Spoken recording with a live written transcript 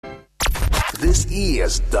This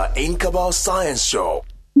is the Inkaba Science Show.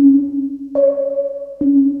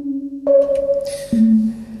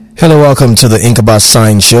 Hello, welcome to the Inkaba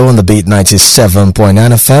Science Show on the Beat 97.9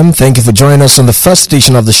 FM. Thank you for joining us on the first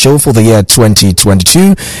edition of the show for the year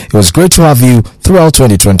 2022. It was great to have you throughout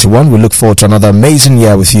 2021. We look forward to another amazing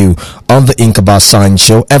year with you on the Inkaba Science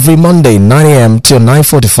Show every Monday 9 a.m. till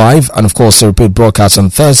 9:45, and of course a repeat broadcast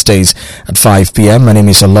on Thursdays at 5 p.m. My name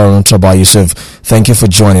is Aloran Toba Yusuf. Thank you for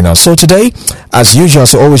joining us. So today, as usual,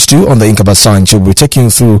 as we always do on the Inkaba Science Show, we're taking you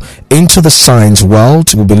through into the science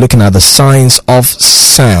world. We'll be looking at the science of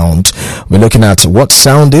sound. We're looking at what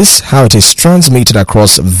sound is, how it is transmitted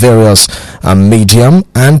across various medium,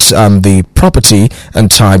 and the property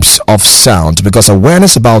and types of sound, because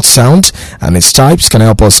awareness about sound and its types can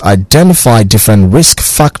help us identify different risk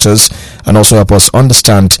factors and also help us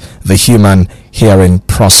understand the human hearing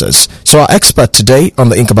process. So our expert today on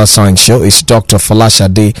the Inkaba Science Show is Dr.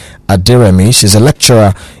 Folashade Aderemi. She's a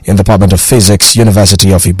lecturer in the Department of Physics,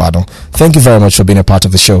 University of Ibadan. Thank you very much for being a part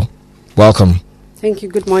of the show. Welcome. Thank you.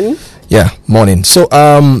 Good morning. Yeah, morning. So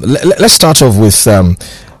let's start off with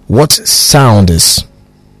what sound is.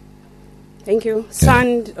 Thank you.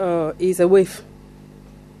 Sound is a wave.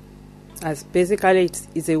 As basically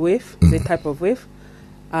it's a wave, it's a type of wave,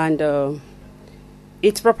 and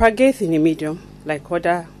it propagates in a medium like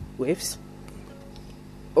other waves.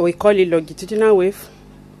 We call it longitudinal wave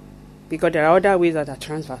because there are other waves that are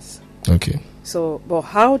transverse. Okay. So, but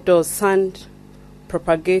how does sound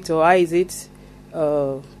propagate, or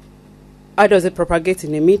how does it propagate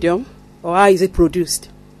in a medium, or how is it produced?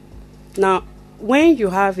 Now, when you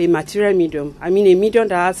have a material medium, I mean a medium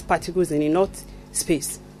that has particles in it, not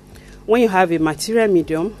space. When you have a material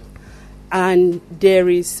medium and there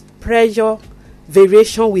is pressure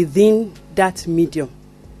variation within that medium,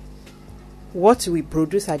 what we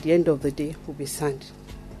produce at the end of the day will be sound.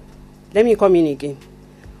 Let me come in again.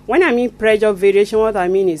 When I mean pressure variation, what I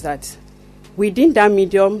mean is that within that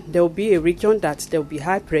medium, there will be a region that there will be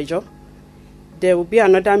high pressure. There will be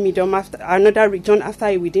another medium another region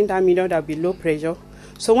after within that medium that will be low pressure.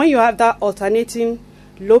 So when you have that alternating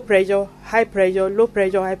low pressure, high pressure, low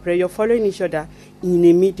pressure, high pressure following each other in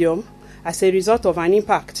a medium as a result of an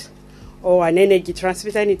impact or an energy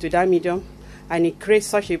transmitted into that medium, and it creates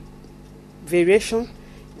such a variation,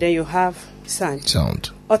 then you have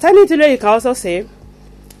sound. Alternatively, you can also say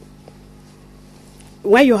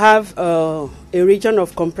when you have a region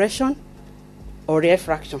of compression or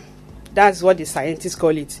rarefaction. That's what the scientists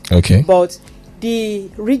call it. Okay. But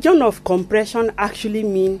the region of compression actually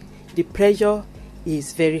means the pressure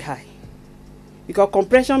is very high. Because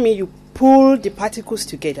compression means you pull the particles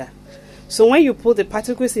together. So when you pull the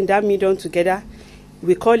particles in that medium together,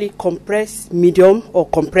 we call it compressed medium or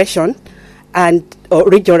compression, or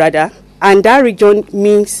region rather. And that region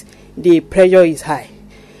means the pressure is high.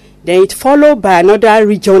 Then it's followed by another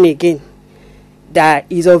region again that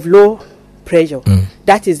is of low pressure.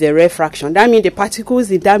 That is the rarefaction. That means the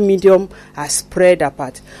particles in that medium are spread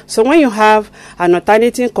apart. So when you have an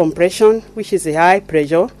alternating compression, which is a high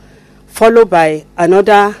pressure, followed by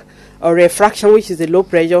another rarefaction, which is a low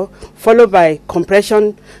pressure, followed by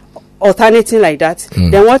compression alternating like that,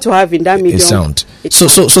 then what you have in that medium is sound. So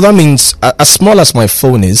that means as small as my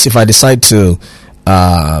phone is, if I decide to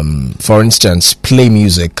for instance play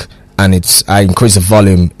music and I increase the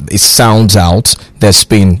volume, it sounds out. There's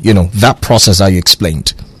been that process that you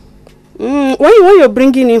explained. When you're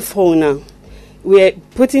bringing in phone now, we're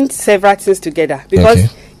putting several things together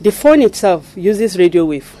because the phone itself uses radio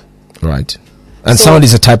wave, right? And sound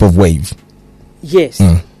is a type of wave. Yes.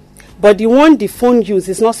 But the one the phone uses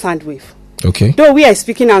is not sound wave. Okay. Though we are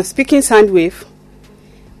speaking, I'm speaking sound wave,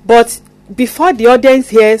 but before the audience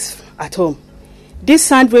hears at home, this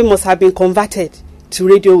sound wave must have been converted to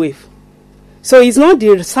radio wave. So it's not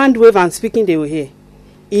the sound wave I'm speaking they will hear.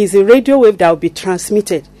 It's a radio wave that will be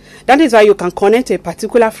transmitted. That is why you can connect to a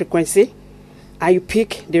particular frequency and you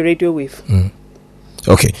pick the radio wave.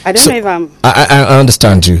 Okay. I don't know if I'm... I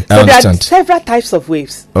understand you. There are several types of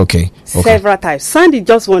waves. Okay. Several types. Sound is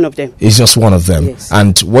just one of them. It's just one of them. Yes.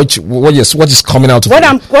 And what is coming out of...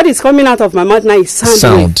 What is coming out of my mouth now is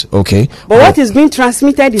sound wave. Okay. But what is being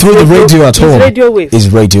transmitted is through the radio at home. Radio wave.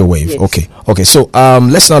 Is radio wave. Yes. Okay. So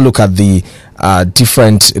let's now look at the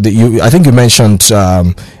different... I think you mentioned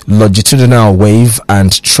longitudinal wave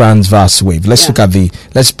and transverse wave.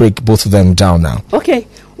 Let's break both of them down now. Okay.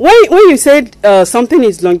 When you said something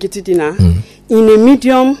is longitudinal, in a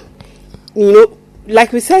medium,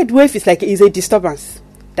 like we said, wave is a disturbance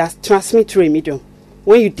that transmits through a medium.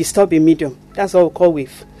 When you disturb a medium, that's what we call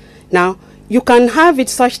wave. Now, you can have it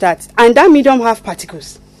such that, and that medium have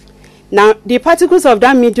particles. Now, the particles of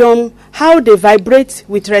that medium, how they vibrate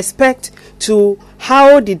with respect to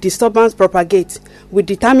how the disturbance propagates, will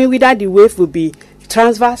determine whether the wave will be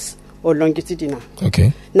transverse or longitudinal.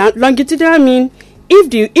 Okay. Now, longitudinal means if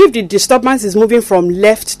the disturbance is moving from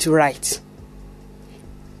left to right,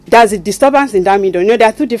 there's a disturbance in that medium. There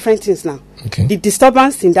are two different things now. Okay. The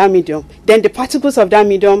disturbance in that medium, then the particles of that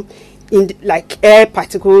medium, like air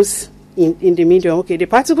particles in the medium. Okay, the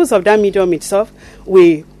particles of that medium itself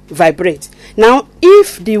will vibrate. Now,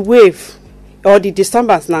 if the wave or the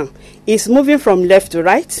disturbance now is moving from left to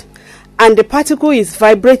right, and the particle is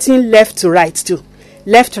vibrating left to right too,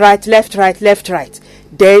 left, right, left, right, left, right,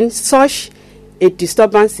 then such a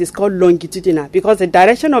disturbance is called longitudinal, because the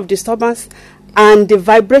direction of disturbance and the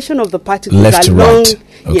vibration of the particles left are to long. right.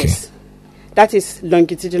 Okay. Yes, that is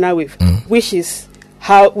longitudinal wave, which is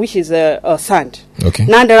a sound. Okay.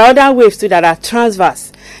 Now there are other waves too that are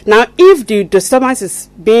transverse. Now, if the disturbance is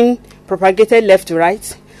being propagated left to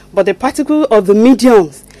right, but the particle of the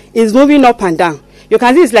mediums is moving up and down, you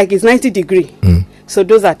can see it's 90 degree. So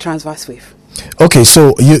those are transverse wave. Okay,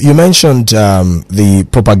 so you mentioned the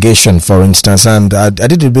propagation, for instance, and I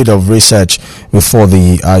did a bit of research before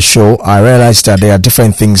the show. I realized that there are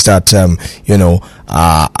different things that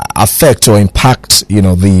affect or impact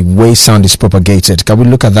the way sound is propagated. Can we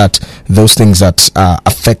look at that? Those things that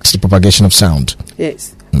affect the propagation of sound.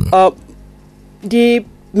 Yes. The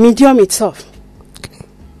medium itself. Okay.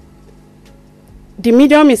 The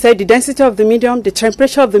medium is the density of the medium, the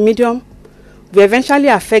temperature of the medium will eventually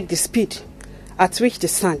affect the speed at which the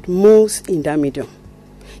sound moves in that medium.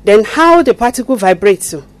 Then how the particle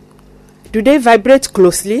vibrates. Do they vibrate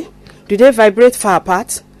closely? Do they vibrate far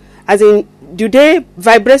apart? As in, do they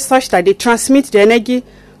vibrate such that they transmit the energy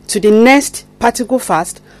to the next particle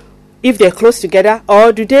fast if they're close together?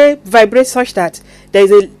 Or do they vibrate such that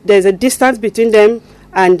there's a distance between them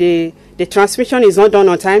and the transmission is not done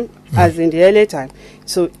on time, as in the earlier time?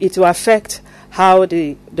 So it will affect how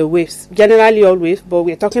the waves, generally all waves, but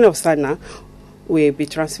we're talking of sound now, will be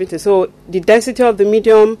transmitted. So the density of the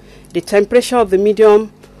medium, the temperature of the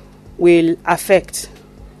medium will affect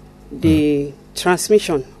the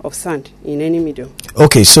transmission of sound in any medium.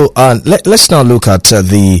 Okay, so let's now look at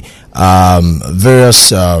the various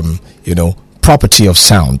property of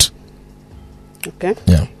sound. Okay.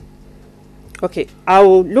 Yeah. Okay, I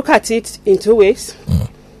will look at it in two ways.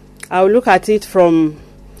 I will look at it from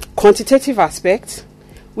quantitative aspect,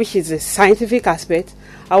 which is a scientific aspect.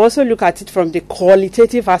 I also look at it from the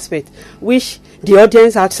qualitative aspect, which the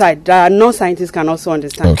audience outside, that are non-scientists, can also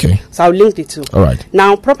understand. Okay. So I'll link the two. All right.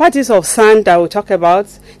 Now, properties of sound that we'll talk about,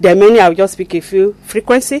 there are many. I'll just pick a few.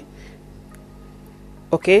 Frequency.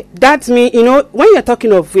 Okay. That means, when you're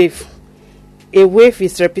talking of wave, a wave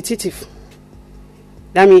is repetitive.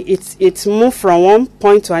 That means it's moved from one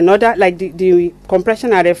point to another, like the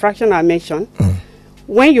compression and refraction I mentioned.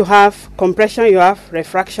 When you have compression, you have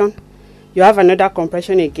refraction. You have another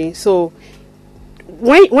compression again. So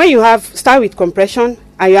when you start with compression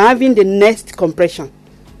and you're having the next compression,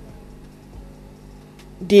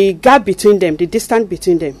 the gap between them, the distance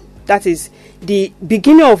between them, that is the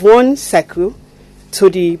beginning of one cycle to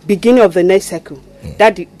the beginning of the next cycle.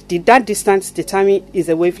 That distance determined is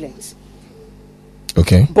a wavelength.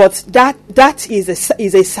 Okay. But that is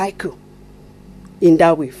a cycle in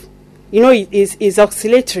that wave. It is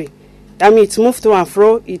oscillatory. That means it moves to and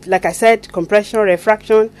fro. It, like I said, compression,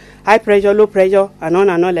 refraction, high pressure, low pressure, and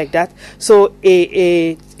on like that. So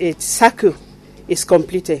a cycle is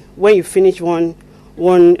completed when you finish one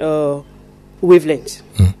wavelength.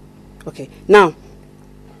 Okay. Now,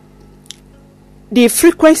 the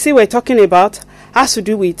frequency we're talking about has to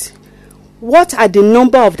do with what are the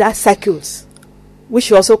number of that cycles,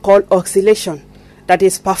 which we also call oscillation, that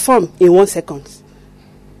is performed in 1 second.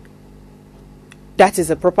 That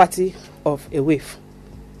is a property of a wave,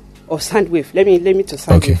 of sound wave. Let me to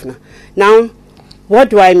sound wave now. Now, what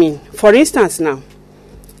do I mean? For instance, now,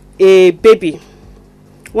 a baby,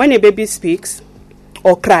 when a baby speaks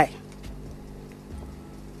or cry,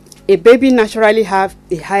 a baby naturally have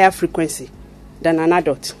a higher frequency than an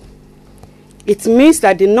adult. It means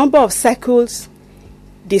that the number of cycles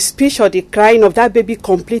the speech or the crying of that baby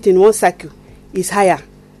complete in 1 cycle is higher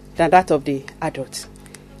than that of the adult.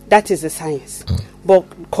 That is the science.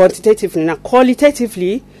 But quantitatively, now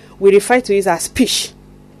qualitatively, we refer to it as speech.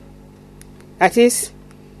 That is,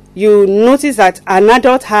 you notice that an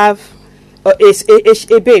adult have a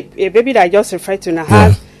baby that I just referred to now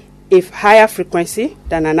have a higher frequency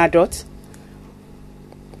than an adult.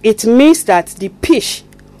 It means that the pitch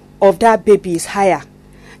of that baby is higher.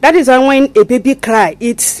 That is why when a baby cry,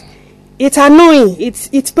 it's annoying.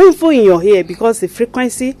 It's painful in your ear because the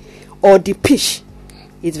frequency or the pitch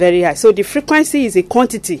is very high. So the frequency is a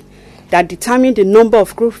quantity that determines the number of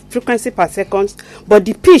frequency per second, but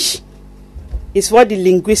the pitch is what the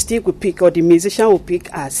linguistic will pick or the musician will pick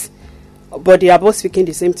as. But they are both speaking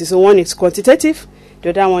the same thing. So one is quantitative, the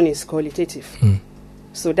other one is qualitative.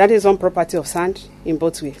 So that is one property of sound in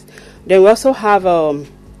both ways. Then we also have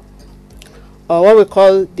what we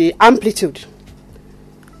call the amplitude,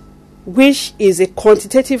 which is a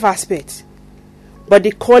quantitative aspect, but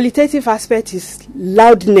the qualitative aspect is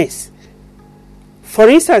loudness. For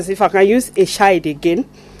instance, if I can use a child again,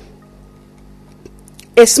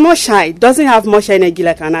 a small child doesn't have much energy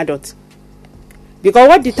like an adult, because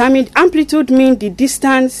what determines amplitude means the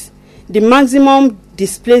distance, the maximum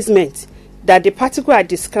displacement that the particle I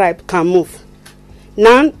described can move.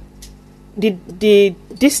 Now, the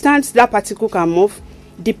distance that particle can move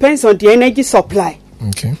depends on the energy supply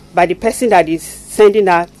by the person that is sending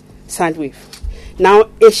that sound wave. Now,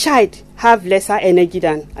 a child have lesser energy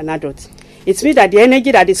than an adult. It means that the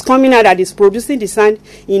energy that is coming out, that is producing the sound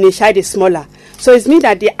in a child, is smaller. So it means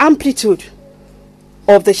that the amplitude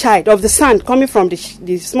of the child, of the sound coming from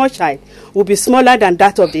the small child, will be smaller than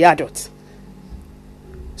that of the adult.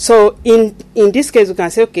 So in this case, we can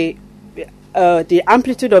say, okay, the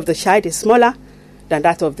amplitude of the child is smaller than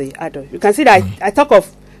that of the adult. You can see that I talk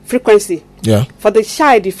of frequency. Yeah. For the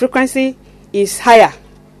child, the frequency is higher,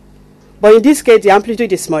 but in this case, the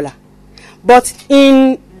amplitude is smaller. But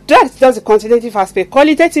that's the quantitative aspect.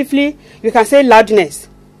 Qualitatively, you can say loudness.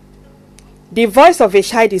 The voice of a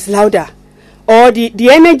child is louder, or the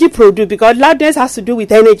energy produced, because loudness has to do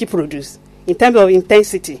with energy produced in terms of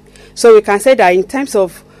intensity. So we can say that in terms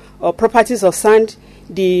of properties of sound,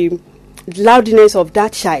 the loudness of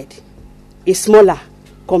that child is smaller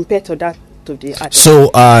compared to that of the adult.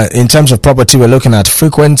 So in terms of property, we're looking at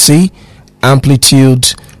frequency,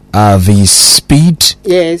 amplitude, the speed,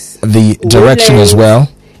 yes, the direction as well.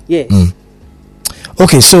 Yes.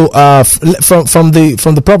 Okay, so from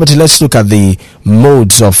the property, let's look at the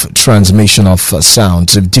modes of transmission of sound,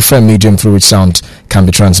 the different medium through which sound can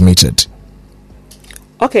be transmitted.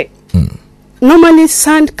 Okay. Normally,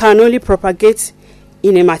 sound can only propagate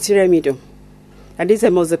in a material medium. And this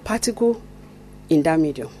is the particle in that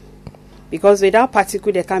medium. Because without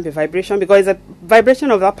particle, there can't be vibration, because it's a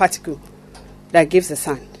vibration of that particle that gives the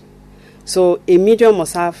sound. So a medium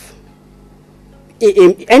must have...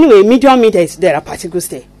 Anyway, medium means there are particles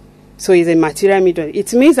there. So it's a material medium.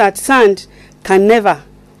 It means that sound can never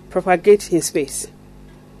propagate in space.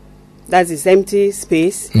 That is empty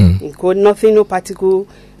space. In code, nothing, no particle,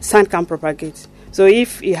 sound can propagate. So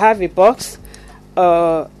if you have a box,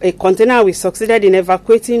 a container, we succeeded in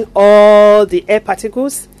evacuating all the air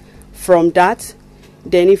particles from that,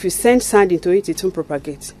 then if you send sound into it, it won't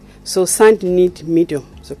propagate. So sound need medium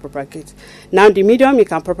to propagate. Now the medium it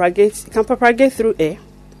can propagate through air.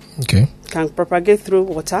 Okay. Can propagate through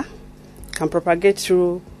water. Can propagate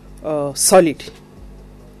through solid.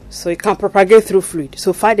 So it can propagate through fluid.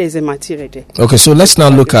 So far there is a material there. Okay, so let's now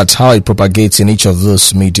look at how it propagates in each of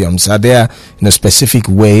those mediums. Are there specific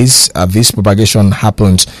ways this propagation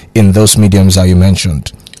happens in those mediums that you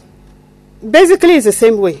mentioned? Basically it's the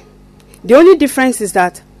same way. The only difference is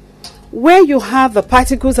that where you have the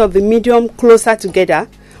particles of the medium closer together,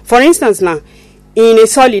 for instance now, in a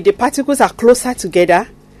solid, the particles are closer together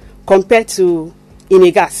compared to in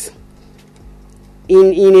a gas.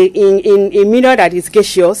 In a medium that is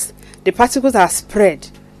gaseous, the particles are spread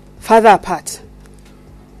farther apart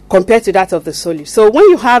compared to that of the solid. So when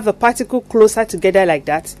you have a particle closer together like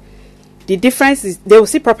that, the difference is they will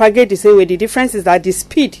still propagate the same way. The difference is that the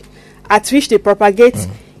speed at which they propagate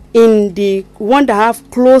in the one that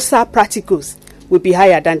have closer particles will be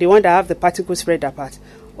higher than the one that have the particles spread apart.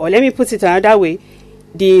 Or let me put it another way,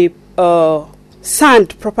 the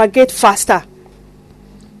sound propagate faster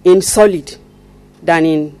in solid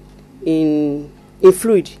than in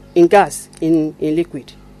fluid, in gas, in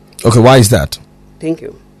liquid. Okay, why is that? Thank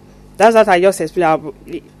you. That's what I just explained.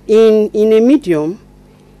 In a medium,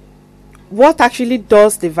 what actually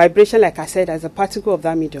does the vibration, like I said, as a particle of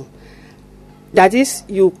that medium? That is,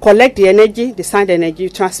 you collect the energy, the sound energy, you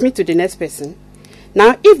transmit to the next person.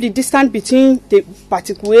 Now, if the distance between the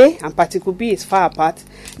particle A and particle B is far apart,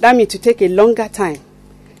 that means to take a longer time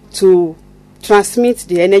to transmit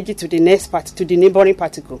the energy to the next part, to the neighboring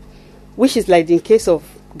particle, which is like in case of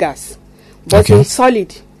gas. But in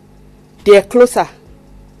solid, they are closer.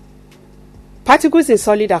 Particles in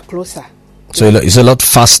solid are closer. So it's a lot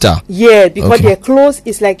faster. Yeah, because they're close.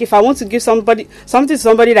 It's like if I want to give something to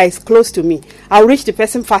somebody that is close to me, I'll reach the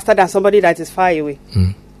person faster than somebody that is far away.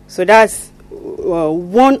 So that's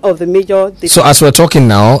one of the major differences. So as we're talking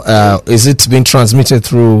now, is it being transmitted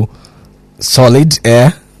through Solid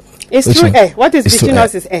air. It's Which through one? air. What is It's between through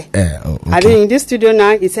us is air. Oh, okay. I think in this studio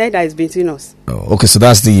now, it's air that is between us. Oh, okay, so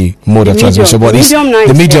that's the mode The of transmission. medium. But The it's, medium now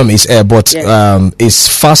the is medium air. is air, but Yes. it's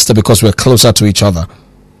faster because we're closer to each other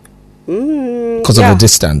because of the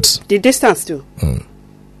distance. The distance too.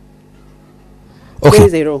 Okay.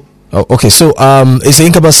 Plays a role. Oh, okay, so it's the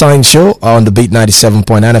Inkaba Science Show on the Beat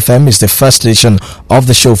 97.9 FM. It's the first edition of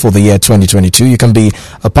the show for the year 2022. You can be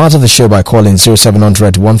a part of the show by calling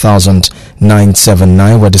 0700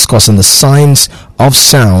 100979. We're discussing the science of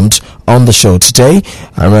sound on the show today.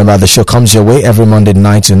 I remember the show comes your way every Monday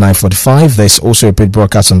 9 to 9:45. There's also a paid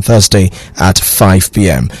broadcast on Thursday at 5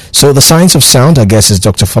 p.m. So the science of sound, I guess, is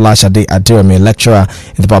Dr. Folashade Adiremi, lecturer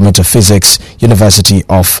in the Department of Physics, University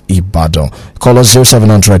of Ibadan. Call us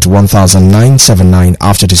 0700 100979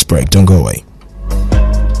 after this break. Don't go away.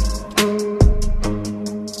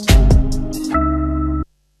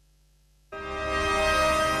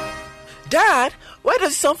 Dad, why does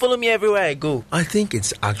the sun follow me everywhere I go? I think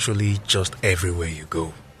it's actually just everywhere you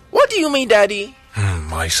go. What do you mean, Daddy?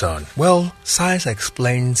 My son. Well, science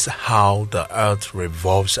explains how the earth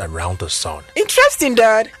revolves around the sun. Interesting,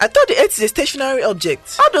 Dad. I thought the earth is a stationary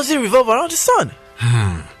object. How does it revolve around the sun?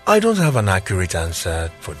 I don't have an accurate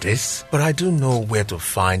answer for this, but I do know where to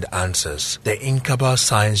find answers. The Inkaba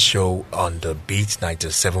Science Show on the Beat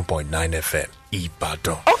 97.9 FM,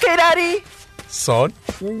 Ibadan. Okay, Daddy. Son,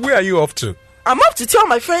 where are you off to? I'm up to tell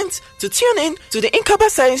my friends to tune in to the Inkaba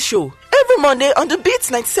Science Show every Monday on the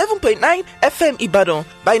Beats 97.9 FM Ibadan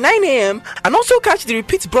by 9 a.m. and also catch the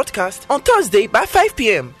repeat broadcast on Thursday by 5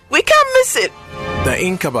 p.m. We can't miss it. The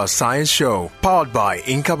Inkaba Science Show, powered by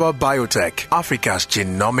Inkaba Biotech, Africa's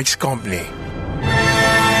genomics company.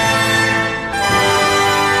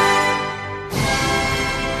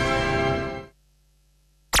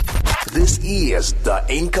 This is the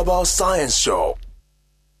Inkaba Science Show.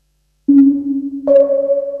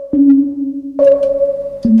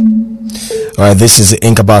 Alright, this is the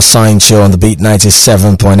Inkaba Science Show on the Beat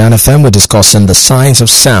 97.9 FM. We're discussing the science of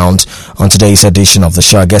sound on today's edition of the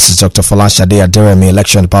show. Our guest is Dr. Folashade Adiremi,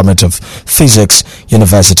 lecturer in the Department of Physics,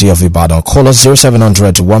 University of Ibadan. Call us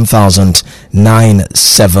 0700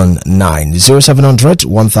 100979. 0700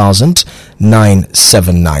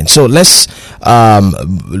 100979. So let's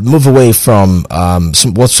move away from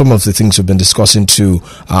some of the things we've been discussing to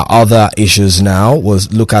other issues now. We'll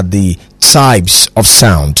look at the types of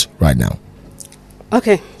sound right now.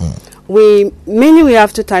 Okay. We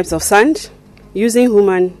have two types of sound. Using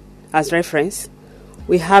human as reference,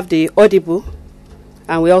 we have the audible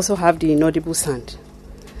and we also have the inaudible sound.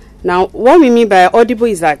 Now, what we mean by audible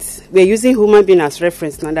is that we're using human being as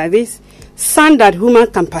reference. Now, that is sound that human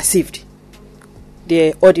can perceive,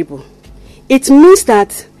 they're audible. It means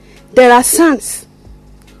that there are sounds,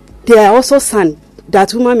 there are also sound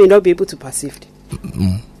that human may not be able to perceive.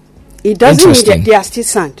 It doesn't mean that they are still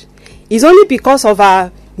sound. It's only because of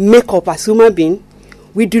our makeup as human being,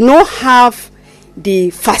 we do not have the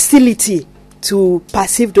facility to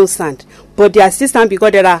perceive those sounds. But they are still sound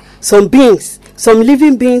because there are some beings, some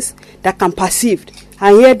living beings that can perceive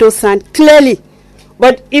and hear those sounds clearly.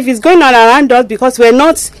 But if it's going on around us because we're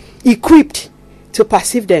not equipped to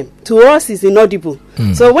perceive them, to us it's inaudible.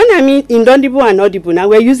 So when I mean inaudible and audible, now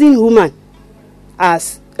we're using human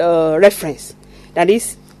as reference. That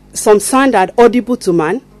is, some sound are audible to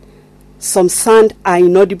man, some sound are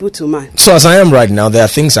inaudible to man. So as I am right now, there are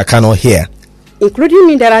things I cannot hear. Including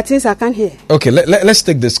me, there are things I can't hear. Okay, let's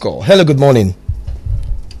take this call. Hello, good morning.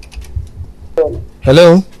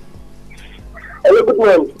 Hello? Hello, good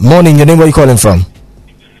morning. Morning, your name, where are you calling from?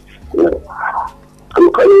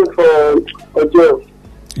 I'm calling from Ojo.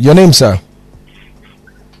 Your name, sir?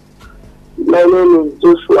 My name is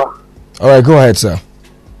Joshua. Alright, go ahead, sir.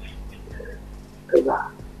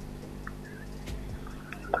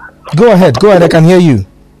 Go ahead, I can hear you.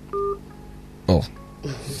 Oh.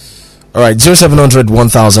 Alright, 0700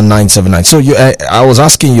 100979. So I was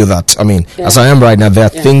asking you that. I mean, as I am right now, there are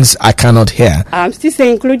things I cannot hear. I'm still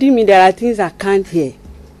saying, including me, there are things I can't hear.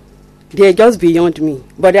 They're just beyond me.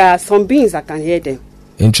 But there are some beings I can hear them.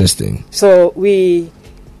 Interesting. So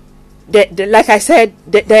like I said,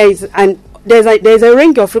 there's a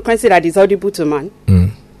range of frequency that is audible to man.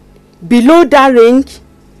 Below that range,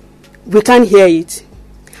 we can't hear it.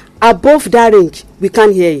 Above that range, we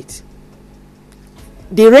can't hear it.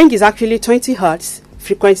 The range is actually 20 hertz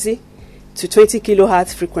frequency to 20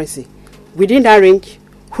 kilohertz frequency. Within that range,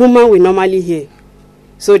 human will normally hear.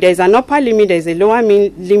 So there's an upper limit, there's a lower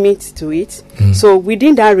limit to it. So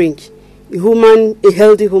within that range, a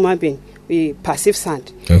healthy human being will perceive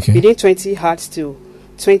sound. Okay. Within 20 hertz to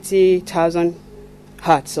 20,000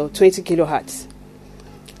 hertz or 20 kilohertz.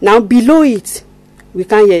 Now below it, we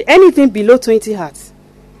can't hear. Anything below 20 hertz,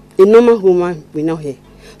 a normal human will not hear.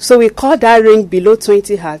 So we call that range below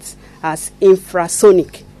 20 hertz as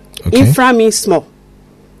infrasonic. Okay. Infra means small.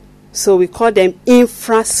 So we call them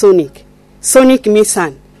infrasonic. Sonic means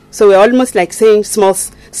sound. So we're almost like saying small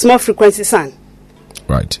frequency sound.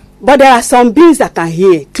 Right. But there are some beings that can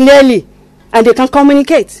hear clearly and they can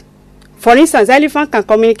communicate. For instance, elephant can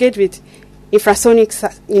communicate with infrasonic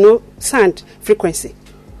sound frequency.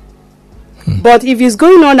 But if it's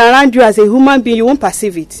going on around you as a human being, you won't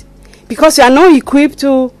perceive it because you are not equipped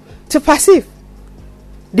to perceive.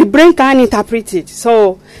 The brain can't interpret it.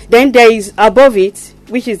 So then there is above it,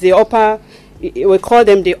 which is the upper, we call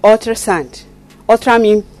them the ultrasound. Ultra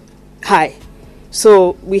means high.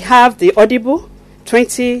 So we have the audible,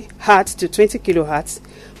 20 hertz to 20 kilohertz.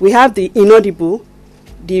 We have the inaudible.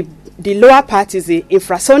 The lower part is the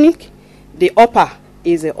infrasonic. The upper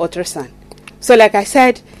is the ultrasound. So like I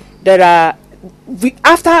said, there are,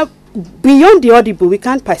 beyond the audible, we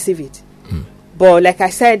can't perceive it. But like I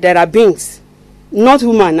said, there are beings, not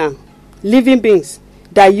human now, living beings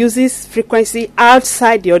that uses frequency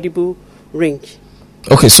outside the audible range.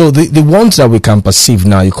 Okay, so the ones that we can perceive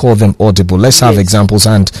now, you call them audible. Let's have examples.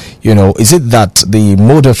 And, is it that the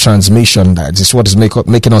mode of transmission that is what is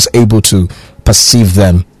making us able to perceive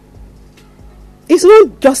them? It's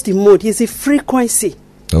not just the mode, it's the frequency.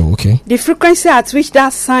 Oh, okay. The frequency at which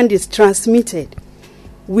that sound is transmitted.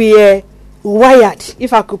 We are wired,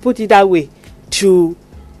 if I could put it that way, to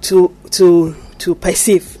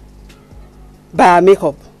perceive by our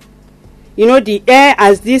makeup. The air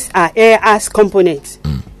as components.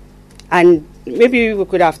 And maybe we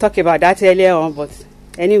could have talked about that earlier on, but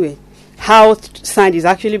anyway, how sound is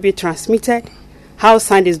actually being transmitted, how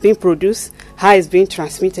sound is being produced, how it's being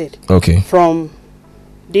transmitted. Okay. From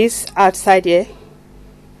this outside air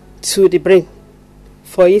to the brain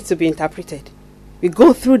for it to be interpreted. We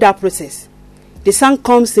go through that process. The sound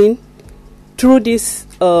comes in through this,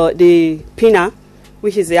 the pinna,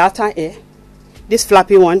 which is the outer air. This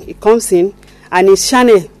flappy one, it comes in and it's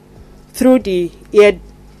channeled through the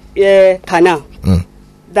ear canal.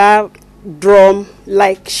 That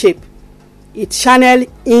drum-like shape. It's channeled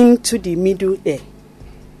into the middle ear.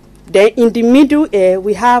 Then in the middle ear,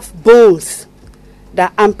 we have bones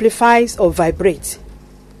that amplifies or vibrate.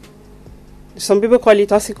 Some people call it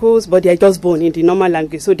ossicles, but they're just bone in the normal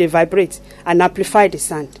language. So they vibrate and amplify the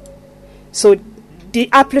sound. So the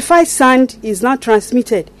amplified sound is now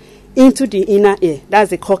transmitted into the inner ear.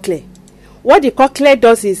 That's the cochlea. What the cochlea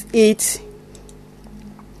does is it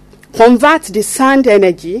converts the sound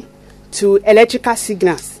energy to electrical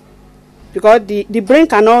signals because the brain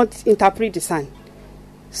cannot interpret the sound.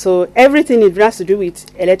 So everything it has to do with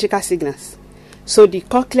electrical signals. So the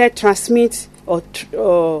cochlea transmits or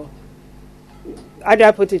how do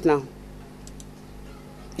I put it now?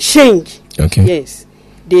 Change. Okay. Yes.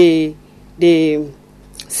 The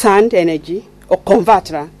sound energy or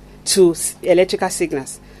converter to electrical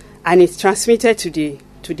signals, and it's transmitted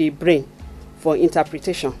to the brain for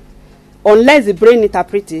interpretation. Unless the brain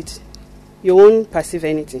interprets it, you won't perceive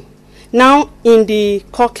anything. Now, in the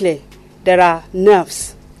cochlea, there are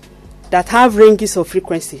nerves that have ranges of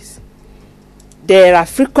frequencies. There are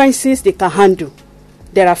frequencies they can handle.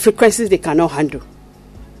 There are frequencies they cannot handle.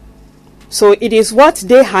 So it is what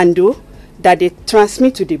they handle that they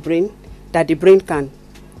transmit to the brain that the brain can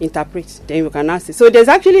interpret. Then you can ask it. So there's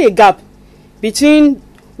actually a gap between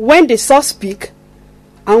when the source speaks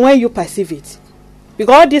and when you perceive it.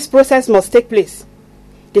 Because this process must take place.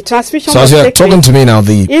 The transmission must take place. So as you're talking to me now,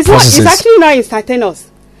 the process it's actually not instantaneous.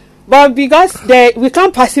 But because we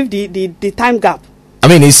can't perceive the time gap. I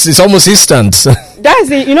mean, it's almost instant. That's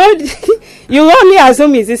it. You only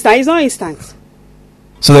assume it's instant. It's not instant.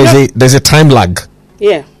 So there's a time lag.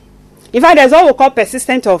 Yeah. In fact, there's what we call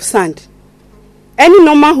persistent of sound. Any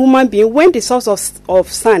normal human being, when the source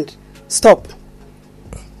of sound stop,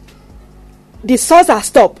 the source has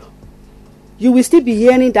stopped, you will still be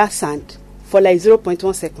hearing that sound for like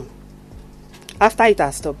 0.1 second after it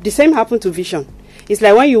has stopped. The same happened to vision. It's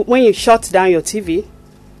like when you shut down your TV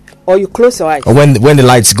or you close your eyes. Or when the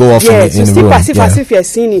lights go off in the room. Yes, you still perceive as if you're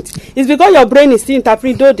seeing it. It's because your brain is still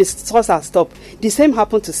interpreting, though the source has stopped. The same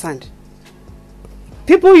happened to sound.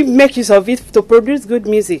 People make use of it to produce good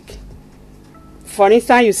music. For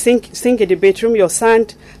instance, you sing in the bedroom, your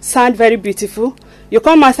sound very beautiful. You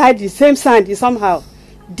come outside, the same sound is somehow.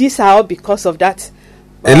 These are all because of that.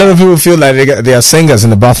 A lot of people feel like they are singers in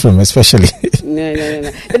the bathroom, especially. No.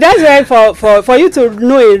 That's why for you to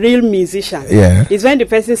know a real musician, it's when the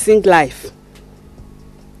person sings live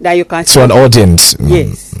that you can. So an audience.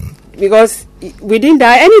 Yes, because within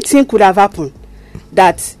that anything could have happened,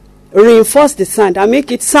 that reinforce the sound and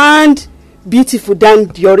make it sound beautiful than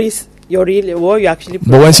what you actually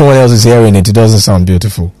But when someone else is hearing it, it doesn't sound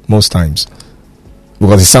beautiful most times.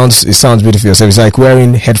 Because it sounds beautiful yourself. It's like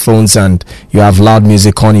wearing headphones and you have loud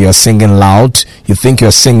music on, you're singing loud. You think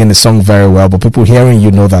you're singing the song very well, but people hearing you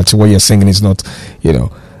know that what you're singing is not,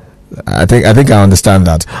 I think I understand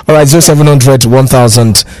that. All right, 0700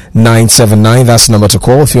 1979. That's the number to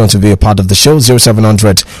call if you want to be a part of the show.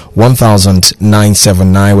 0700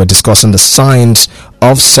 1979. We're discussing the science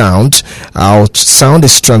of sound. Our sound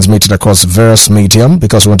is transmitted across various medium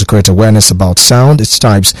because we want to create awareness about sound, its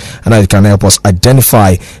types, and how it can help us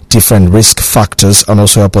identify different risk factors and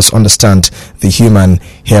also help us understand the human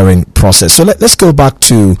hearing process. So let's go back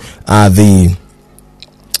to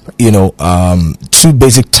two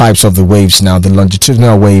basic types of the waves now, the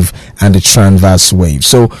longitudinal wave and the transverse wave.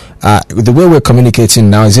 So the way we're communicating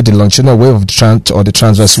now, is it the longitudinal wave of the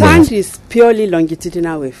transverse wave? Sound is purely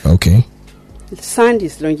longitudinal wave. Okay. Sound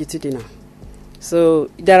is longitudinal. So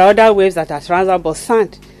there are other waves that are transverse, but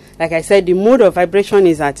sound, like I said, the mode of vibration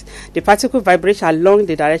is that the particle vibrates along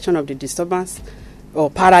the direction of the disturbance, or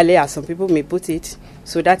parallel as some people may put it.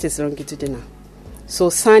 So that is longitudinal. So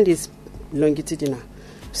sound is longitudinal.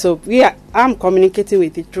 So I'm communicating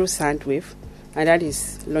with it through sound wave, and that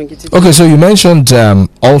is longitudinal. Okay, so you mentioned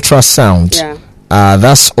ultrasound. Yeah.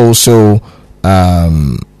 That's also,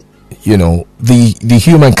 the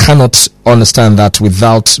human cannot understand that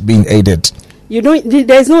without being aided.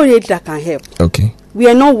 There's no aid that can help. Okay. We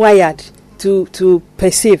are not wired to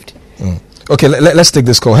perceive. Okay, let's take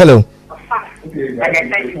this call. Hello.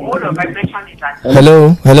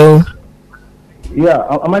 Hello.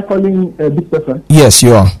 Yeah, am I calling a big person? Yes,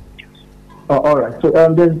 you are. Oh, all right. So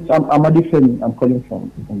I'm Adifemi. I'm calling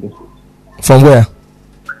from Ondo State. From where?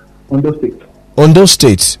 Ondo State. Ondo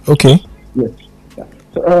State. Okay. Yes. Yeah.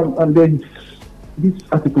 So and there's this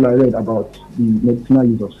article I read about the medicinal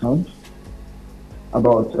use of sound,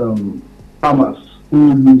 about farmers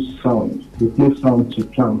who use sound. They play sound to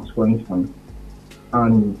plants, for instance,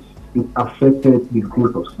 and it affected the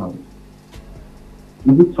growth of sound.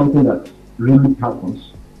 Is it something that really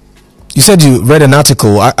happens? You said you read an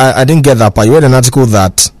article. I didn't get that part. You read an article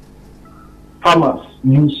that farmers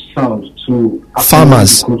use sound to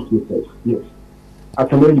farmers the growth process. Yes,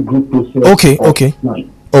 accelerate the growth process. Okay.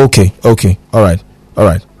 All right.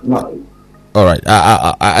 Now, all right.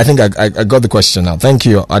 I think I got the question now. Thank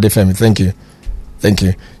you, Adefemi. Thank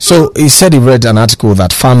you. So he said he read an article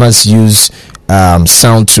that farmers use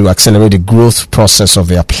sound to accelerate the growth process of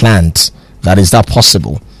their plants. Is that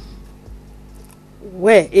possible?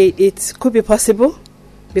 Well, it could be possible,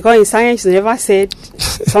 because in science you never said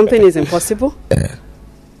something is impossible. Yeah.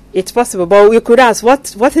 It's possible, but we could ask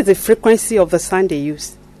what is the frequency of the sound they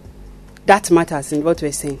use? That matters in what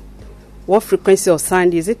we're saying. What frequency of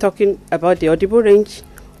sound is it talking about? The audible range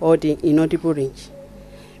or the inaudible range?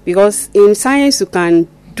 Because in science you can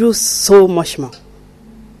do so much more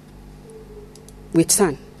with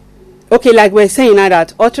sound. Okay, like we're saying now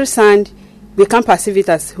that ultrasound, we can't perceive it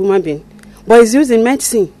as human being, but it's used in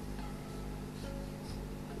medicine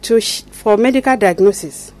for medical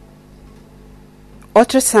diagnosis.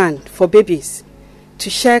 Ultrasound for babies to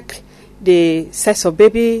check the sex of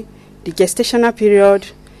baby, the gestational period,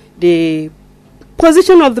 the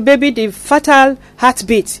position of the baby, the fertile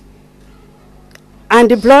heartbeat, and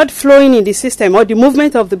the blood flowing in the system or the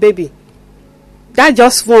movement of the baby. That's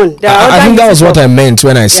just one. I think that was what I meant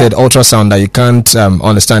when I said ultrasound, that you can't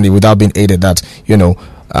understand it without being aided. That,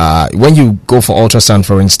 when you go for ultrasound,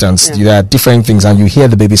 for instance, there are different things and you hear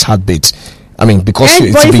the baby's heartbeat. I mean, because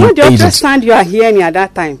it's being aided. But it's not the ultrasound you are hearing at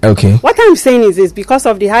that time. Okay. What I'm saying is because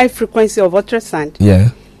of the high frequency of ultrasound.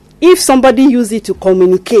 Yeah. If somebody uses it to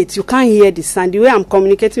communicate, you can't hear the sound. The way I'm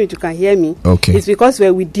communicating with you can hear me. Okay. It's because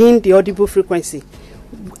we're within the audible frequency.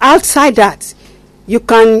 Outside that, you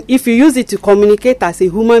can, if you use it to communicate as a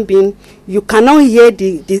human being, you cannot hear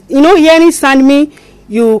hearing sound mean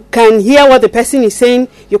you can hear what the person is saying.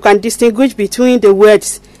 You can distinguish between the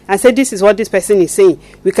words and say this is what this person is saying.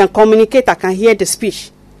 We can communicate. I can hear the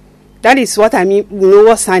speech. That is what I mean. We know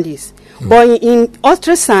what sound is. But in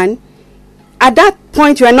ultrasound, at that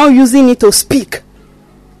point, you are not using it to speak.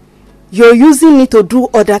 You're using it to do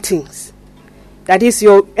other things. That is,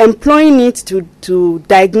 you're employing it to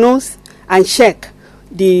diagnose and check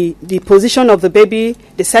the position of the baby,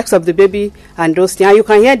 the sex of the baby, and those things. And you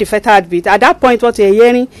can hear the fetal heartbeat. At that point, what you're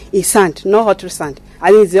hearing is sound, not ultrasound.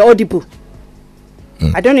 I mean, it's the audible.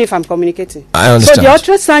 I don't know if I'm communicating. I understand. So the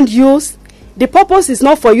ultrasound used, the purpose is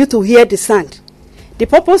not for you to hear the sound. The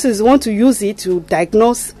purpose is want to use it to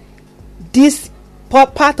diagnose this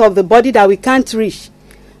part of the body that we can't reach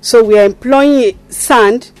So we are employing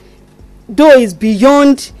sound, though it's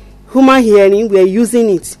beyond human hearing. We are using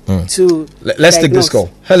it to. Let's take this call.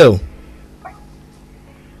 Hello.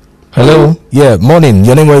 Hello. Yeah. Morning.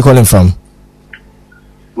 Your name? Where are you calling from?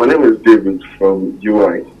 My name is David from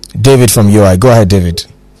UI. David from UI. Go ahead, David.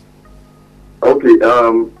 Okay.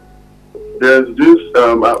 There's this.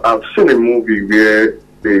 I've seen a movie where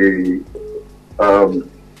they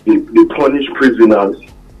punish prisoners.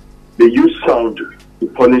 They use sound to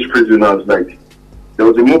punish prisoners. Like, there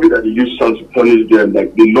was a movie that they used sound to punish them.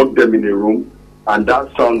 Like, they locked them in a room, and that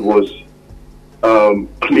sound was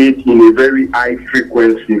played in a very high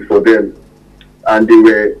frequency for them, and they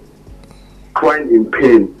were crying in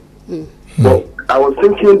pain. But I was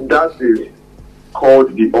thinking that is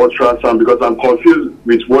called the ultrasound, because I'm confused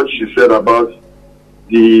with what she said about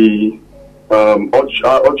the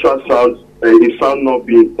ultrasound, a sound not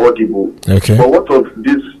being audible. Okay. But what of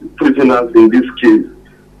these prisoners in this case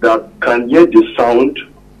that can hear the sound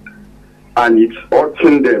and it's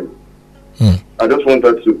hurting them? I just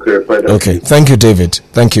wanted to clarify that. Okay. Thank you, David.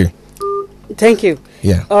 Thank you. Thank you.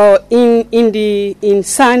 Yeah. In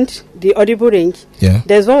sound, the audible range. Yeah.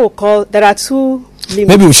 There's what we call. There are two limits.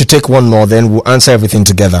 Maybe we should take one more, then we'll answer everything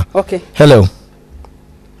together. Okay. Hello.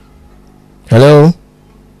 Hello.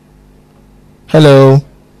 Hello.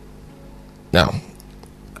 Now.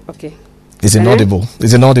 Okay. It's inaudible.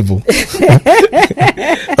 It's inaudible.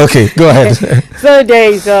 Okay, go ahead. So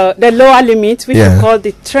there is the lower limit, which Yeah. we call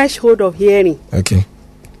the threshold of hearing. Okay.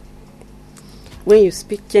 When you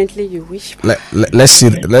speak gently, you whisper. Let's see.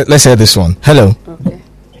 Let's hear this one. Hello. Okay.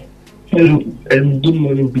 Hello, good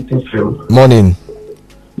morning, Peterfield. Morning.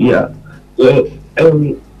 Yeah.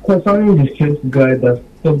 Concerning the first guy that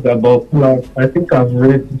talked about plants, I think I've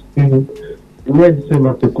read the same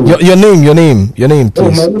article. Your name, Oh,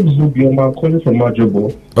 please. my name is Obioma. I'm calling from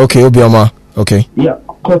Majobo. Okay, Obioma. Okay. Yeah,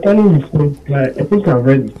 concerning the first guy, I think I've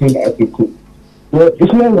read the same article. Well,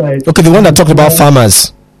 it's not like... Okay, the one that talked about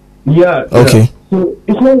farmers. Yeah. Okay. Yeah. So,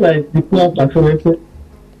 it's not like the plant accelerated.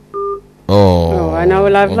 Oh, and I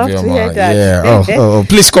will have loved to hear that. Yeah. Oh,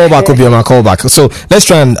 please call back, Obioma. Call back. So let's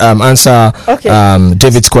try and answer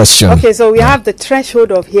David's question. Okay, so we have the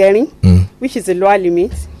threshold of hearing, which is the lower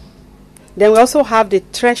limit. Then we also have the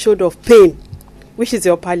threshold of pain, which is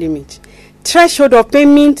the upper limit. Threshold of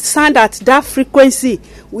pain means sound at that frequency.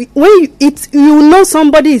 When you know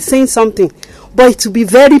somebody is saying something, but it will be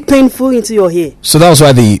very painful into your ear. So that was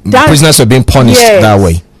why the prisoners are being punished that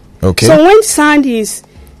way. Okay. So when sound is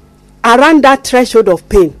around that threshold of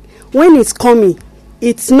pain, when it's coming,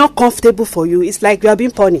 it's not comfortable for you. It's like you are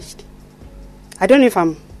being punished. I don't know if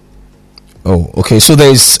I'm... Oh, okay. So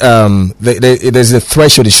there's there's a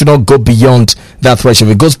threshold. It should not go beyond that threshold.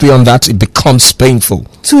 If it goes beyond that, it becomes painful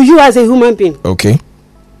to you as a human being. Okay.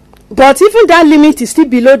 But even that limit is still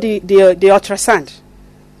below the ultrasound.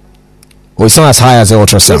 Oh, it's not as high as the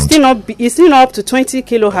ultrasound. It's still not up to 20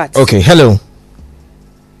 kilohertz. Okay. Hello.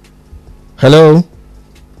 Hello.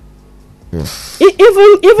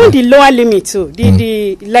 Even the lower limit too.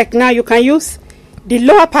 The like now you can use the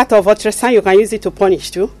lower part of ultrasound. You can use it to punish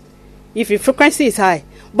too, if your frequency is high.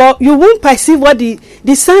 But you won't perceive what the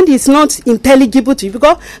sound is not intelligible to you,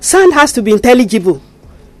 because sound has to be intelligible.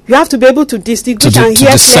 You have to be able to distinguish and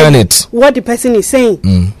hear clearly what the person is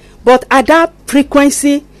saying. But at that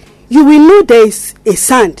frequency, you will know there is a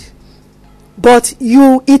sound, but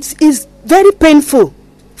it is very painful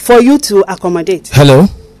for you to accommodate. Hello.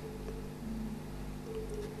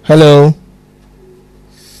 Hello.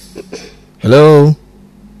 Hello.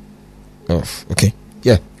 Oh, okay.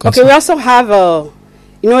 Yeah. Okay, we also have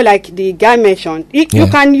like the guy mentioned. You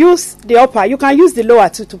can use the upper, you can use the lower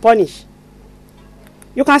to punish.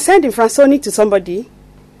 You can send infrasonic to somebody.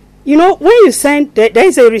 You know, when you send, there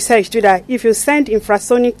is a research to that. If you send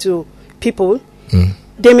infrasonic to people,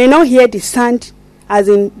 they may not hear the sound, as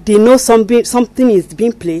in they know something is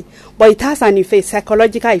being played, but it has an effect,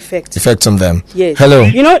 psychological effect. Effect on them. Yes. Hello.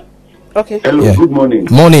 You know. Okay. Hello. Good morning.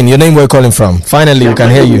 Morning. Your name? Where you calling from? Finally, we can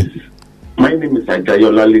hear you. My name is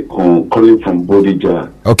Ajayola Lekon, calling from Bodija.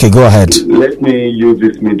 Okay, go ahead. Let me use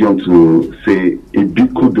this medium to say a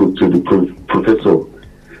big kudos to the professor.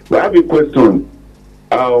 I have a question.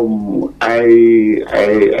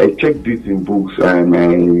 I checked this in books, and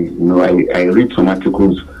I read some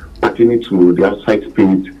articles pertaining to the outside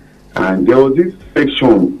space, and there was this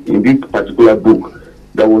section in this particular book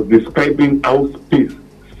that was describing outspace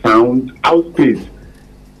sound.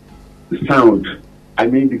 I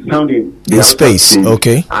mean the sound in the space,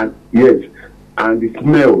 okay. And yes, and the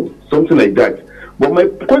smell, something like that. But my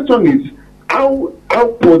question is, how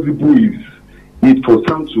possible is it for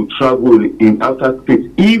sound to travel in outer space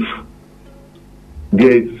if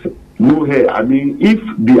there's no air. I mean, if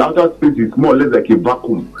the outer space is more or less like a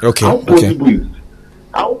vacuum, how possible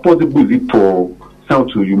is it for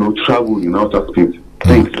sound to travel in outer space?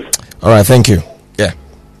 Thanks. All right, thank you. Yeah.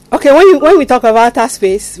 Okay, when we talk about outer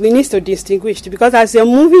space, we need to distinguish, because as you're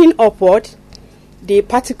moving upward, the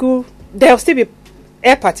particle, there will still be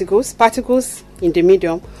air particles in the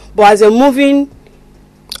medium, but as you're moving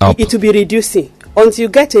up, it will be reducing until you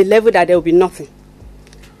get to a level that there will be nothing.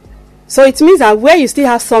 So it means that where you still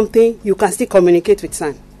have something, you can still communicate with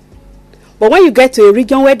sound. But when you get to a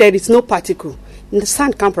region where there is no particle, the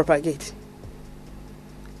sound can't propagate.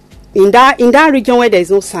 In that region where there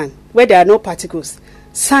is no sound, where there are no particles,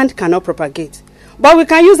 sound cannot propagate. But we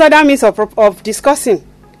can use other means of discussing.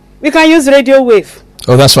 We can use radio wave.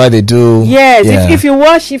 Oh, that's why they do. Yes, yeah. if you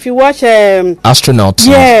watch astronauts.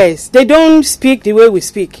 Yes, they don't speak the way we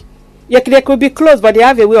speak. Yeah, they could be close, but they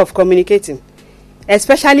have a way of communicating,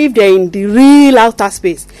 especially if they're in the real outer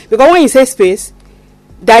space. Because when you say space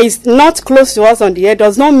that is not close to us on the air,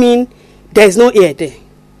 does not mean there is no air there.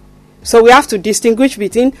 So we have to distinguish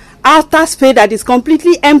between outer space that is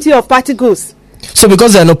completely empty of particles. So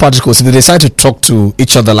because there are no particles, if they decide to talk to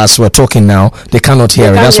each other as we're talking now, they cannot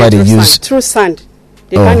hear it. That's why they use through sound.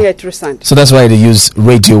 They can't hear through sound. So that's why they use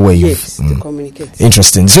radio wave. Yes, to communicate.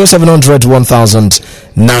 Interesting. 0700 1000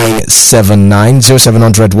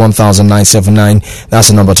 0700 1000 That's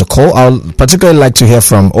the number to call. I'll particularly like to hear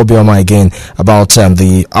from Obioma again about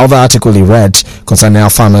the other article he read concerning how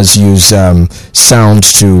farmers use sound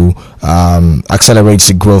to accelerate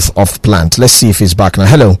the growth of plant. Let's see if he's back now.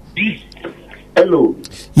 Hello. Hello.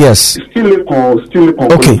 Yes. Still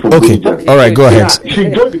okay. All right, go ahead. Yeah, she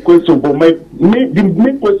got the question, but the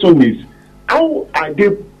main question is, how are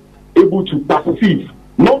they able to perceive,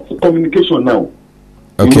 not communication now?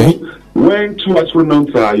 Okay. When two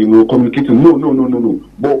astronauts are, communicating, no.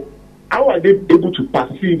 But how are they able to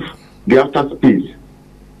perceive the outer space?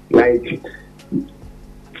 Like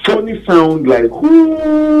funny sound, like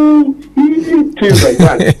things like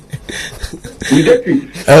that. You get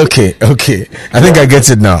it? Okay. I think I get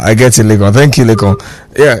it now. I get it, Lekon. Thank you, Lekon.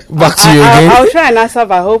 Yeah, back to you again. I'll try and answer,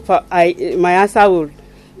 but I hope my answer will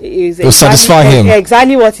satisfy him.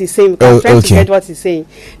 Exactly what he's saying. Because I'm trying to get what he's saying.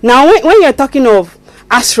 Now, when you're talking of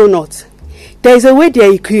astronauts, there is a way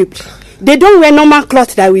they're equipped. They don't wear normal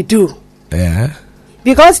clothes that we do. Yeah.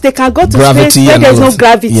 Because they can go to space where there's no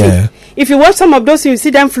gravity. Yeah. If you watch some of those, you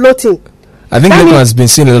see them floating. I think Lekon has been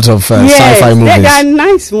seeing a lot of sci-fi movies. They are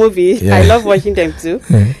nice movies. Yeah. I love watching them too.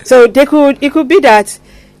 Yeah. So it could be that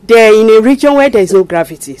they're in a region where there is no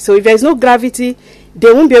gravity. So if there is no gravity,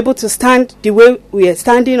 they won't be able to stand the way we are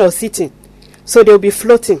standing or sitting. So they'll be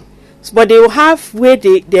floating. But they will have where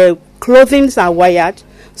their clothing are wired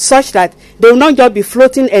such that they will not just be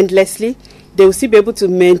floating endlessly. They will still be able to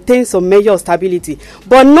maintain some measure of stability.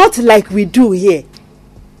 But not like we do here.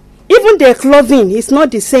 Even their clothing is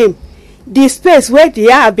not the same. The space where they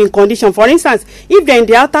have been conditioned. For instance, if they're in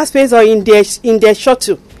the outer space or in their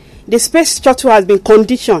shuttle, the space shuttle has been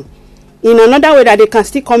conditioned in another way that they can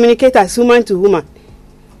still communicate as human to human.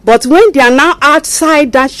 But when they are now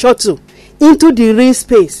outside that shuttle into the real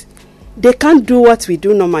space, they can't do what we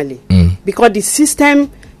do normally. Because the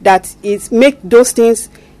system that is make those things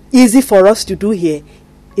easy for us to do here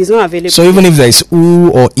is not available. So even if there is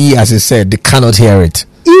oo or e, as you said, they cannot hear it.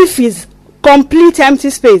 If it's complete empty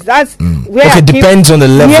space, that's where it depends on the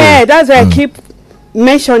level. Yeah, that's where I keep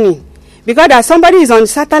mentioning, because that somebody is on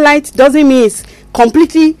satellite doesn't mean it's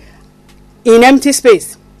completely in empty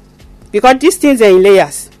space, because these things are in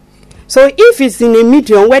layers. So if it's in a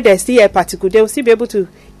medium where there's still air particle, they will still be able to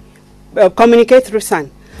communicate through sound.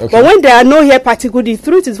 Okay. But when there are no air particle, the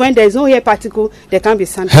truth is when there is no air particle, there can be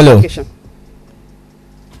sound communication.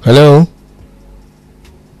 Hello.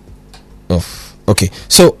 Okay,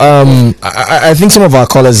 so I think some of our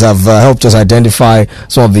callers have helped us identify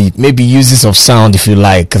some of the maybe uses of sound, if you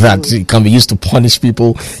like, that it can be used to punish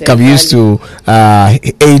people, can be used to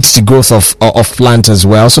aid the growth of plant as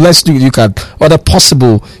well. So let's look at other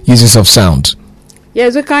possible uses of sound.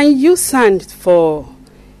 Yes, we can use sound for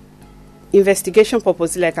investigation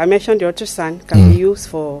purposes. Like I mentioned, the ultrasound can be used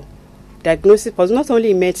for diagnosis, but not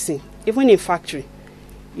only in medicine, even in factory.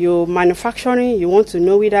 You're manufacturing, you want to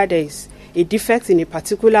know whether there is a defect in a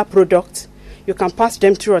particular product, you can pass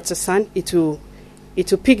them through ultrasound. It will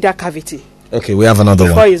pick that cavity. Okay, we have another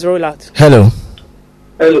before one. it's rolled out. Hello.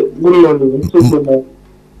 Hello. Good morning.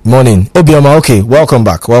 Morning. Obioma, okay. Welcome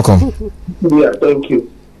back. Welcome. Yeah, thank you.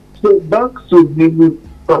 So back to the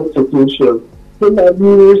consultation. So have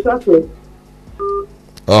you started?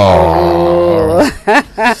 Oh.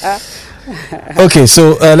 Okay,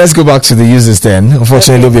 so let's go back to the uses then.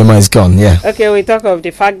 Unfortunately, Obioma is gone. Yeah. Okay, we talk of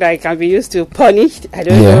the fact that it can be used to punish. I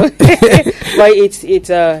don't know, but it's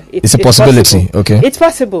a possibility. Possible. Okay, it's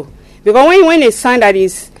possible because when a sound that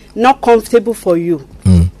is not comfortable for you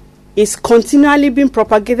is continually being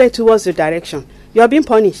propagated towards the direction, you are being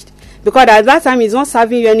punished because at that time it's not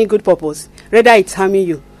serving you any good purpose. Rather, it's harming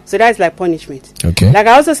you. So that's like punishment. Okay. Like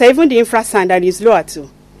I also say, even the infrasound that is lower too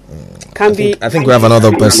can be. I think we have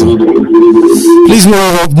another person. Please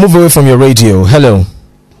move away from your radio. Hello.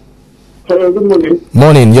 Hello, good morning.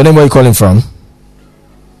 Morning. Your name, where are you calling from?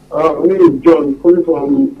 My name is John, calling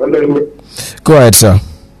from Alema. Go ahead, sir.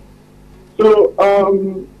 So,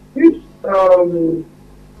 this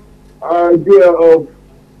idea of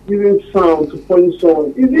using sound to punish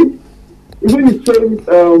someone, is it the same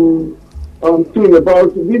thing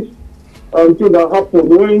about this thing that happened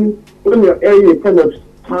when you're hearing a kind of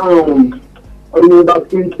sound, that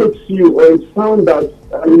irritates you, or a sound that,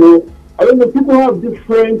 I don't know, people have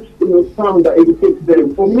different, sound that irritates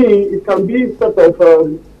them. For me, it can be sort of,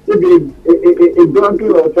 maybe a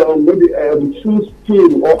blanket of, shoe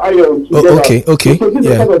steel or iron together. Okay. So this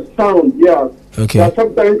is kind of sound, Okay. that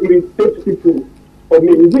sometimes irritates people. For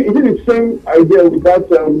me, is it the same idea with that,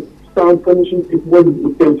 sound punishing people when it's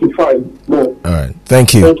intensified more? All right.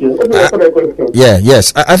 Thank you.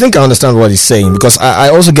 Yes. I think I understand what he's saying because I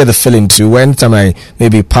also get the feeling too when time I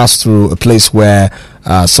maybe pass through a place where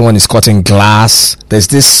someone is cutting glass, there's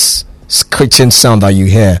this screeching sound that you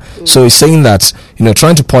hear. So he's saying that,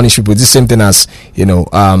 trying to punish people is the same thing as,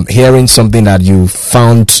 hearing something that you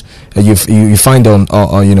found, you find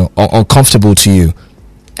uncomfortable to you.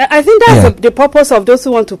 I think that's the purpose of those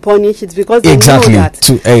who want to punish it because they know that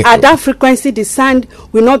at that frequency the sound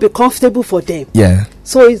will not be comfortable for them. Yeah.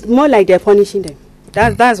 So it's more like they're punishing them.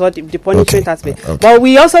 That's what the punishment aspect. Okay. But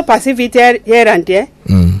we also perceive it here and there,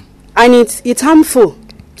 and it's harmful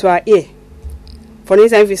to our ear. For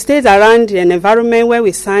instance, if it stays around an environment where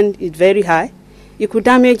we sound is very high, it could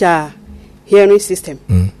damage our hearing system.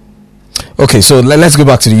 Okay, so let's go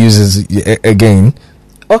back to the users again.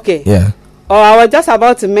 Okay. Yeah. I was just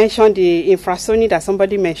about to mention the infrasonic that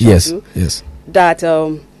somebody mentioned too. Yes. That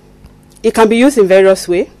it can be used in various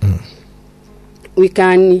ways. We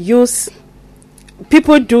can use.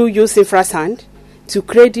 People do use infrasound to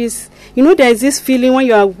create this. There is this feeling when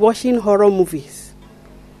you are watching horror movies.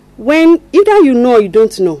 When either you know or you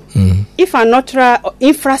don't know, if an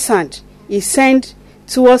infrasound is sent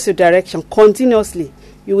towards your direction continuously,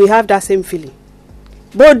 you will have that same feeling.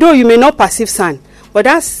 But though you may not perceive sound, but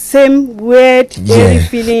that same weird, eerie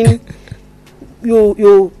feeling,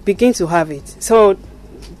 you begin to have it. So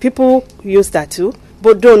people use that too,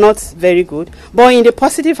 but though not very good. But in the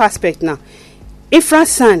positive aspect now,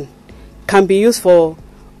 infrasound can be used for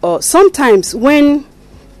sometimes when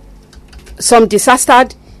some disaster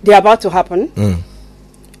they are about to happen.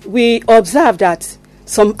 We observe that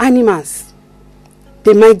some animals,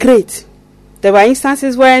 they migrate. There were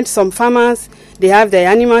instances where some farmers, they have their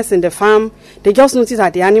animals in the farm. They just noticed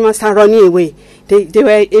that the animals start running away. They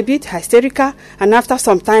were a bit hysterical, and after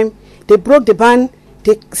some time, they broke the band.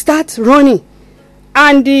 They start running,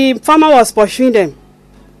 and the farmer was pursuing them,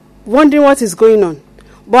 wondering what is going on.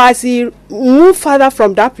 But as he moved further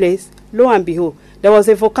from that place, lo and behold, there was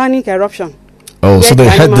a volcanic eruption. Oh, so they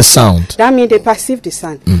heard the sound. That means they perceived the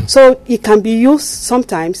sound. So it can be used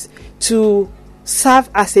sometimes to serve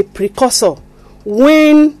as a precursor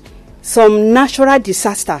when some natural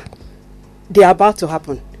disaster they are about to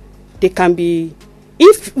happen. They can be,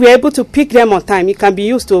 if we're able to pick them on time, it can be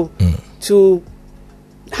used to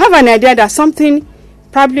have an idea that something,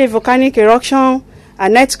 probably a volcanic eruption,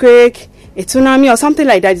 an earthquake, a tsunami or something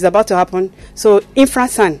like that is about to happen. So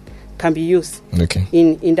infrasound can be used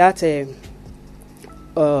in that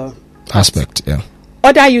aspect. Yeah.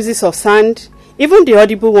 Other uses of sound, even the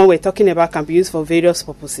audible one we're talking about, can be used for various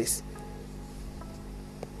purposes.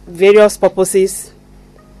 Let's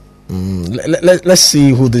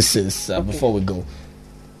see who this is before we go.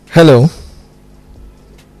 Hello.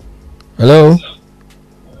 Hello.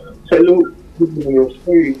 Good morning.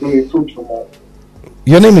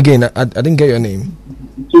 Your name again? I didn't get your name.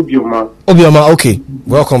 Obioma. Okay.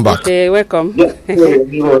 Welcome back. Okay, welcome.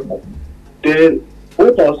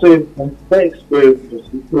 What I said from my experience,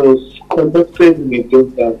 it was conducted in a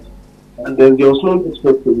desert, and then there was no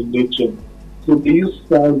respect for religion. So they used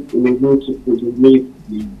sound in a way to pollinate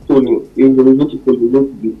the pollen, in a way to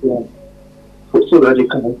pollinate the plant, so that they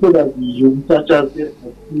can, so that the researchers can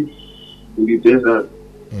live in the desert.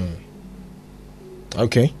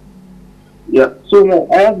 Okay. Yeah. So now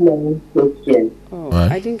I have my own question. Oh,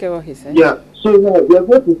 Right. I didn't get what he said. Yeah. So now we are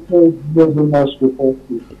going to send resonance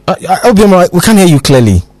frequency. Obioma, we can't hear you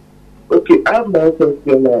clearly. Okay, I have my own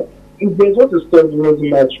question now. If there's what to study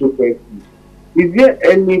resonance frequency, is there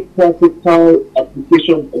any practical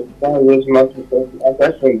application of that resonance frequency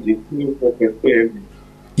aside from the clinical experiment?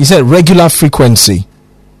 You said regular frequency.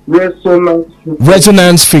 Resonance frequency.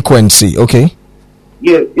 Resonance frequency, okay.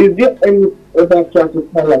 Yes, is there any other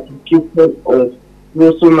practical application of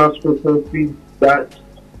resonance frequency that,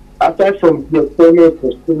 aside from the experiment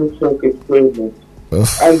of clinical experiment,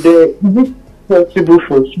 and is it possible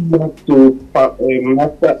for humans to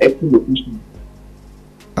master echolocation?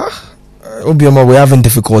 Obioma, we're having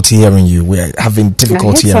difficulty hearing you. We're having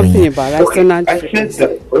difficulty hearing something you. about Okay, resonance I said frequency.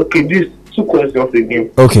 that. Okay, these two questions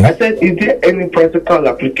again. Okay. I said, is there any practical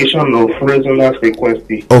application of resonance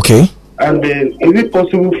frequency? Okay. And then, is it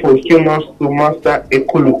possible for humans to master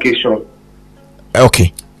echolocation?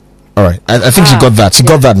 Okay. All right. I think you got that. You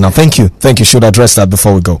got that now. Thank you. Thank you. Should address that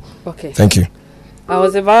before we go. Okay. Thank you. I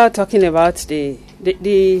was talking about the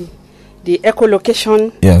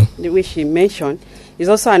echolocation, Yeah. which he mentioned, is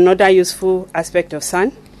also another useful aspect of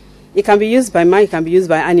sound. It can be used by man, it can be used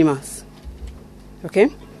by animals. Okay?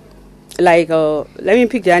 Like, let me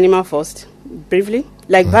pick the animal first, briefly.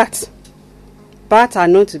 Like bats. Bats are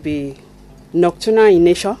known to be nocturnal in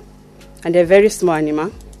nature, and they're very small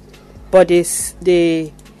animal. But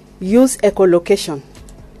they use echolocation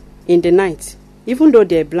in the night. Even though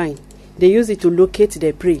they're blind, they use it to locate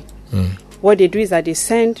their prey. What they do is that they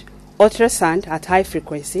send ultrasound at high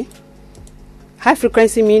frequency. High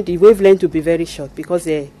frequency means the wavelength will be very short because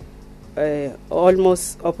they're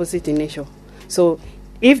almost opposite in nature. So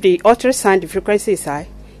if the ultrasound, the frequency is high,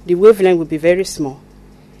 the wavelength will be very small.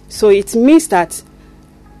 So it means that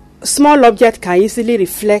small object can easily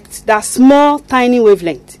reflect that small, tiny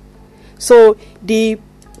wavelength. So the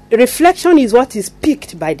reflection is what is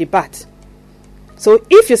picked by the bat. So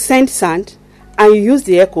if you send sound and you use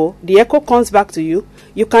the echo comes back to you.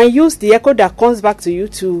 You can use the echo that comes back to you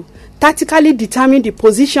to tactically determine the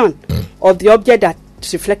position of the object that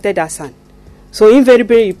reflected that sound. So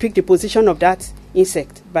invariably you pick the position of that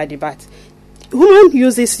insect by the bat. Human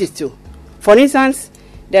uses it too. For instance,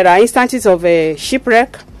 there are instances of a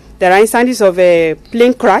shipwreck. There are instances of a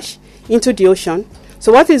plane crash into the ocean.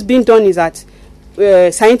 So what is being done is that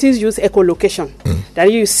scientists use echolocation.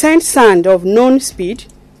 That you send sound of known speed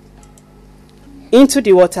into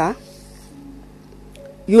the water.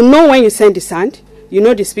 You know when you send the sound, you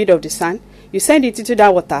know the speed of the sound. You send it into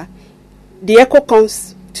that water, the echo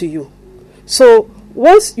comes to you. So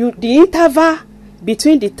once the interval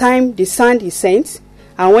between the time the sound is sent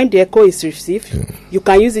and when the echo is received, you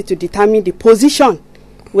can use it to determine the position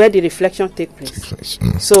where the reflection takes place.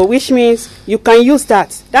 So which means you can use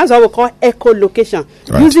that. That's what we call echolocation.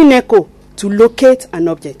 Right. Using echo to locate an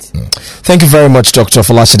object. Thank you very much, Dr.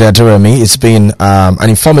 Folasade Aderemi. It's been an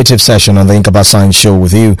informative session on the Inkaba Science Show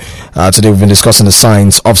with you. Today we've been discussing the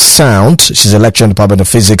science of sound. She's a lecturer in the Department of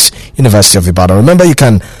Physics, University of Ibadan. Remember, you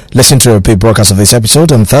can listen to a repeat broadcast of this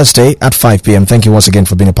episode on Thursday at 5 p.m. Thank you once again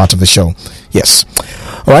for being a part of the show. Yes.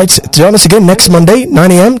 All right. Join us again next Monday,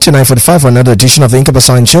 9 a.m. to 9:45 for another edition of the Inkaba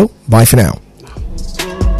Science Show. Bye for now.